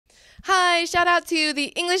Hi, shout out to the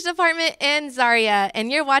English department and Zaria,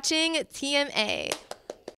 and you're watching TMA.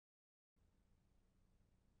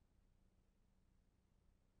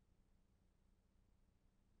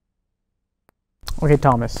 Okay,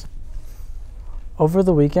 Thomas. Over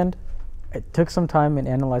the weekend, I took some time and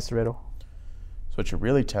analyzed the riddle. So what you're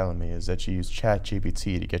really telling me is that you used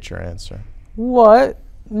ChatGPT to get your answer. What?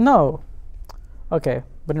 No. Okay,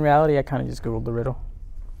 but in reality, I kind of just Googled the riddle.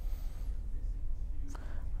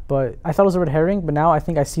 But I thought it was a red herring, but now I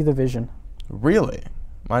think I see the vision. Really?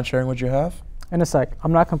 Mind sharing what you have? In a sec,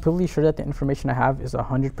 I'm not completely sure that the information I have is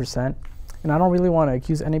 100%, and I don't really want to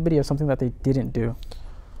accuse anybody of something that they didn't do.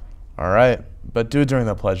 All right, but do it during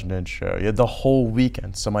the Pledge and show. You had the whole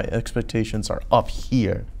weekend, so my expectations are up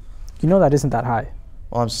here. You know that isn't that high.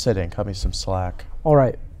 Well, I'm sitting. Cut me some slack. All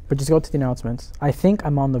right, but just go to the announcements. I think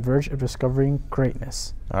I'm on the verge of discovering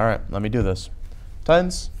greatness. All right, let me do this.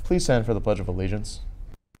 Titans, please stand for the Pledge of Allegiance.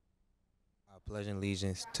 I pledge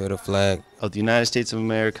allegiance to the flag of the United States of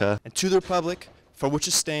America and to the republic for which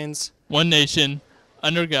it stands, one nation,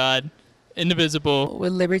 under God, indivisible,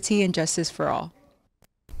 with liberty and justice for all.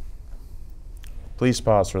 Please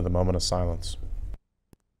pause for the moment of silence.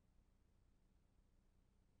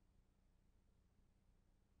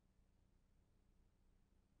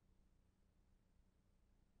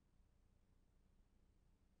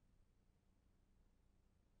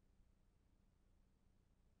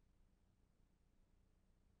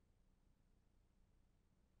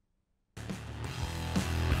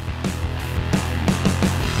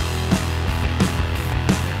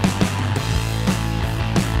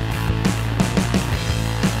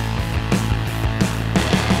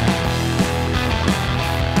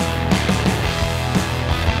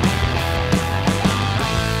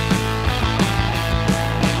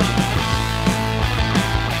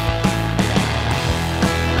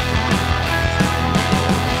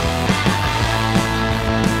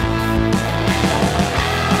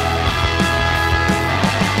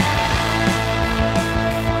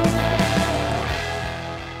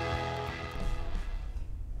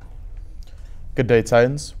 Good day,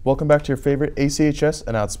 Titans. Welcome back to your favorite ACHS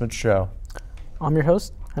announcement show. I'm your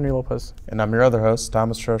host, Henry Lopez. And I'm your other host,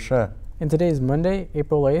 Thomas Troche. And today is Monday,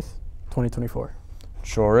 April 8th, 2024.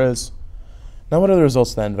 Sure is. Now, what are the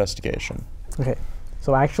results of that investigation? Okay,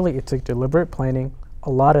 so actually it took deliberate planning, a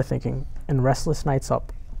lot of thinking, and restless nights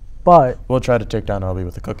up. But we'll try to take down Obai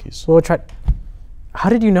with the cookies. How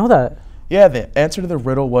did you know that? Yeah, the answer to the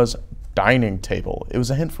riddle was dining table. It was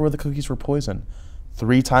a hint for where the cookies were poisoned.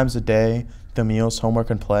 3 times a day, the meals, homework,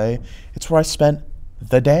 and play. It's where I spent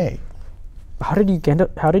the day. How did you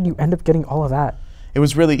end up getting all of that? It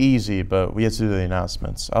was really easy, but we had to do the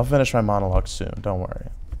announcements. I'll finish my monologue soon, don't worry.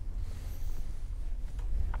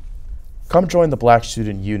 Come join the Black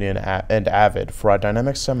Student Union and AVID for a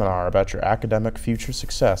dynamic seminar about your academic future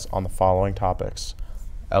success on the following topics: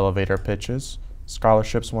 elevator pitches,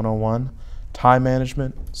 scholarships 101, time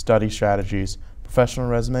management, study strategies, professional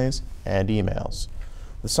resumes, and emails.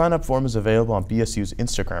 The sign-up form is available on BSU's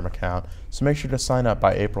Instagram account, so make sure to sign up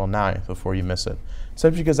by April 9th before you miss it.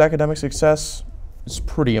 Especially because academic success is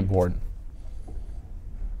pretty important.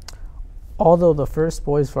 Although the first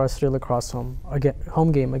boys varsity lacrosse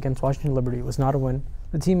home game against Washington Liberty was not a win,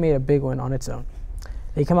 the team made a big win on its own.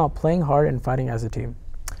 They came out playing hard and fighting as a team.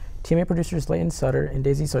 Teammate producers Leighton Sutter and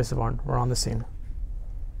Daisy Soisuvarn were on the scene.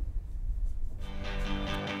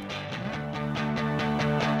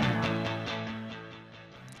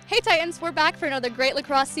 Hey Titans, we're back for another great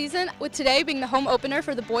lacrosse season, with today being the home opener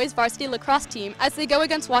for the boys varsity lacrosse team as they go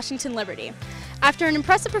against Washington Liberty. After an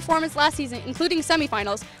impressive performance last season, including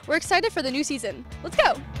semifinals, we're excited for the new season. Let's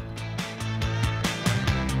go!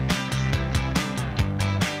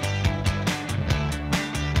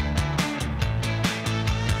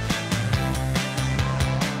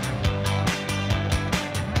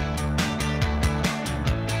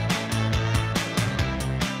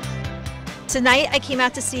 Tonight, I came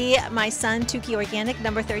out to see my son, Tuki Organic,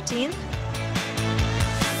 number 13.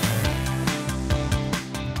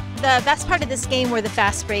 The best part of this game were the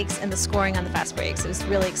fast breaks and the scoring on the fast breaks. It was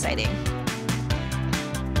really exciting.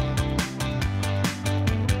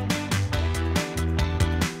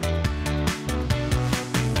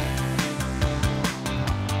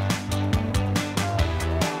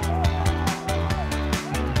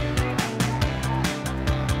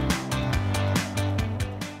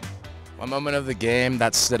 One moment of the game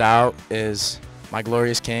that stood out is my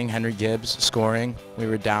glorious king, Henry Gibbs, scoring. We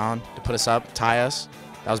were down to put us up, tie us.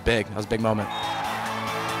 That was big. That was a big moment.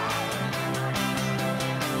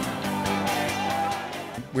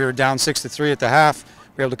 We were down 6-3 at the half.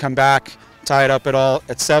 We were able to come back, tie it up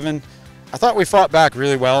at 7. I thought we fought back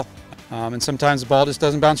really well. And sometimes the ball just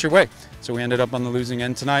doesn't bounce your way. So we ended up on the losing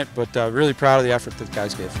end tonight, but really proud of the effort that the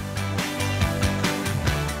guys gave.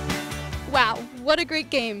 Wow, what a great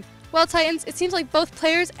game. Well, Titans, it seems like both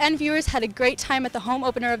players and viewers had a great time at the home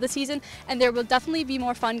opener of the season, and there will definitely be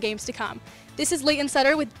more fun games to come. This is Leighton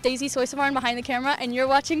Sutter with Daisy Soisuvarn behind the camera, and you're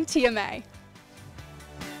watching TMA.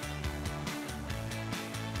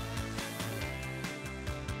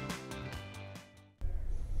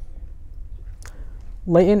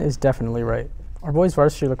 Leighton is definitely right. Our boys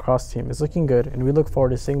varsity lacrosse team is looking good, and we look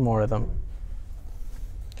forward to seeing more of them.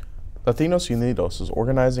 Latinos Unidos is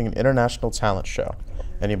organizing an international talent show.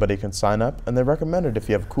 Anybody can sign up, and they recommend it if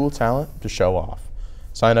you have cool talent to show off.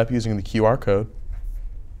 Sign up using the QR code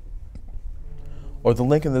or the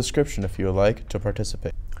link in the description if you would like to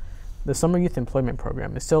participate. The Summer Youth Employment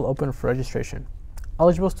Program is still open for registration.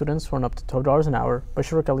 Eligible students earn up to $12 an hour, but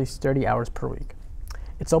should work at least 30 hours per week.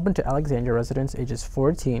 It's open to Alexandria residents ages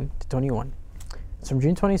 14 to 21. It's from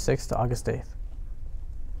June 26th to August 8th.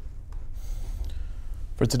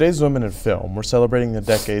 For today's Women in Film, we're celebrating the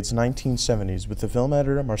decade's 1970s with the film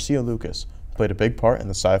editor Marcia Lucas, who played a big part in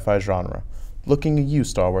the sci-fi genre. Looking at you,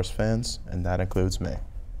 Star Wars fans, and that includes me.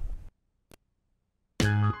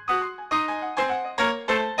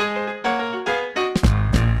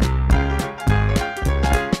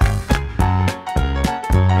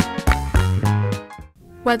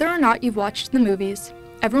 Whether or not you've watched the movies,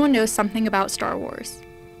 everyone knows something about Star Wars.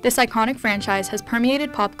 This iconic franchise has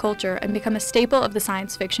permeated pop culture and become a staple of the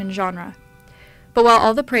science fiction genre. But while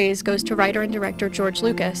all the praise goes to writer and director George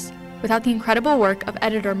Lucas, without the incredible work of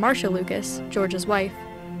editor Marcia Lucas, George's wife,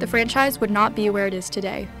 the franchise would not be where it is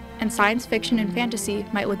today, and science fiction and fantasy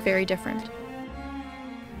might look very different.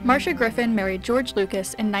 Marcia Griffin married George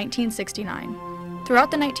Lucas in 1969. Throughout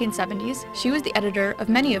the 1970s, she was the editor of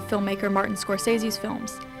many of filmmaker Martin Scorsese's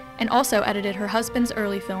films, and also edited her husband's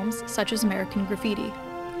early films, such as American Graffiti.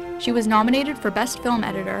 She was nominated for Best Film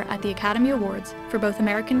Editor at the Academy Awards for both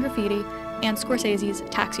American Graffiti and Scorsese's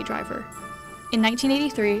Taxi Driver. In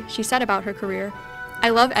 1983, she said about her career,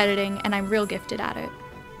 "I love editing and I'm real gifted at it."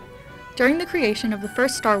 During the creation of the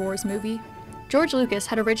first Star Wars movie, George Lucas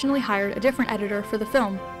had originally hired a different editor for the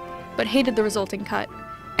film, but hated the resulting cut,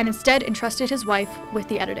 and instead entrusted his wife with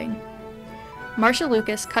the editing. Marcia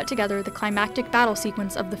Lucas cut together the climactic battle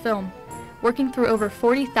sequence of the film, working through over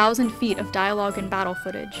 40,000 feet of dialogue and battle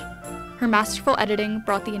footage. Her masterful editing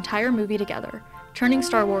brought the entire movie together, turning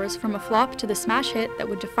Star Wars from a flop to the smash hit that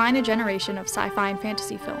would define a generation of sci-fi and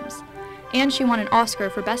fantasy films. And she won an Oscar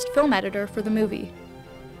for Best Film Editor for the movie.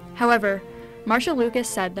 However, Marcia Lucas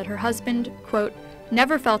said that her husband, quote,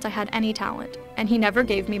 "never felt I had any talent, and he never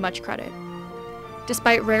gave me much credit."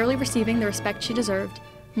 Despite rarely receiving the respect she deserved,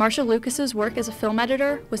 Marcia Lucas's work as a film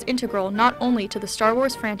editor was integral not only to the Star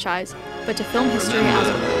Wars franchise, but to film history as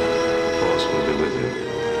a whole. The Force will be with you,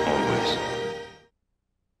 always.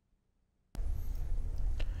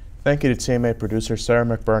 Thank you to TMA producer Sarah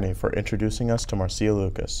McBurney for introducing us to Marcia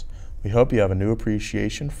Lucas. We hope you have a new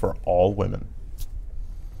appreciation for all women.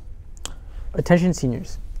 Attention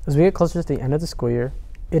seniors, as we get closer to the end of the school year,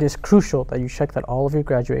 it is crucial that you check that all of your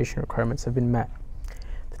graduation requirements have been met.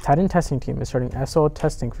 The Titan testing team is starting SOL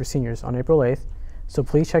testing for seniors on April 8th, so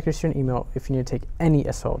please check your student email if you need to take any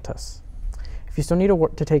SOL tests. If you still need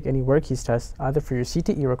to take any work keys tests, either for your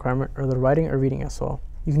CTE requirement or the writing or reading SOL,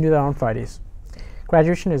 you can do that on Fridays.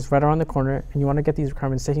 Graduation is right around the corner, and you want to get these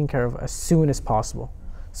requirements taken care of as soon as possible.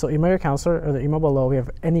 So email your counselor or the email below if you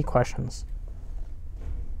have any questions.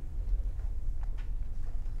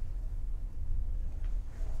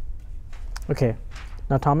 Okay,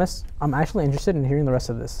 now Thomas, I'm actually interested in hearing the rest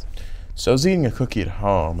of this. So I was eating a cookie at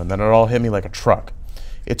home, and then it all hit me like a truck.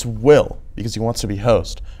 It's Will, because he wants to be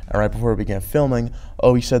host. And right before we began filming,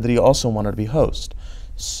 he said that he also wanted to be host.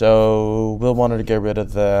 So Will wanted to get rid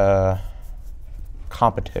of the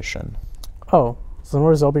competition. Oh, so then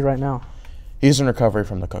where's Obi right now? He's in recovery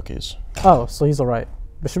from the cookies. Oh, so he's all right.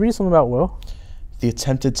 But should we do something about Will? The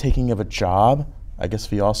attempted taking of a job? I guess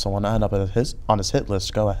if you also want to end up on his hit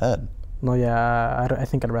list, go ahead. No, yeah, I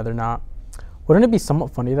think I'd rather not. Wouldn't it be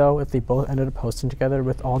somewhat funny, though, if they both ended up hosting together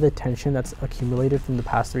with all the attention that's accumulated from the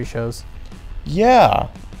past 3 shows? Yeah,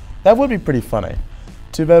 that would be pretty funny.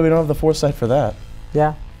 Too bad we don't have the foresight for that.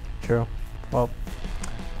 Yeah, true. Well,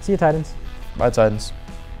 see you, Titans. Bye, Titans.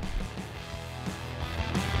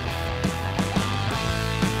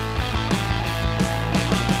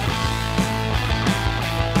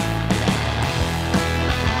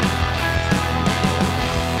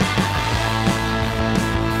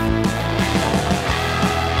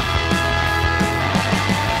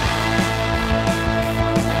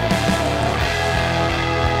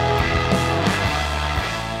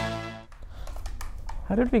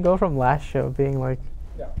 How did we go from last show being like?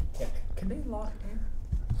 Yeah. Can they lock in?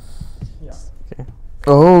 Yeah. Okay.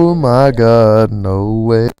 Oh my God, no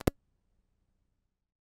way.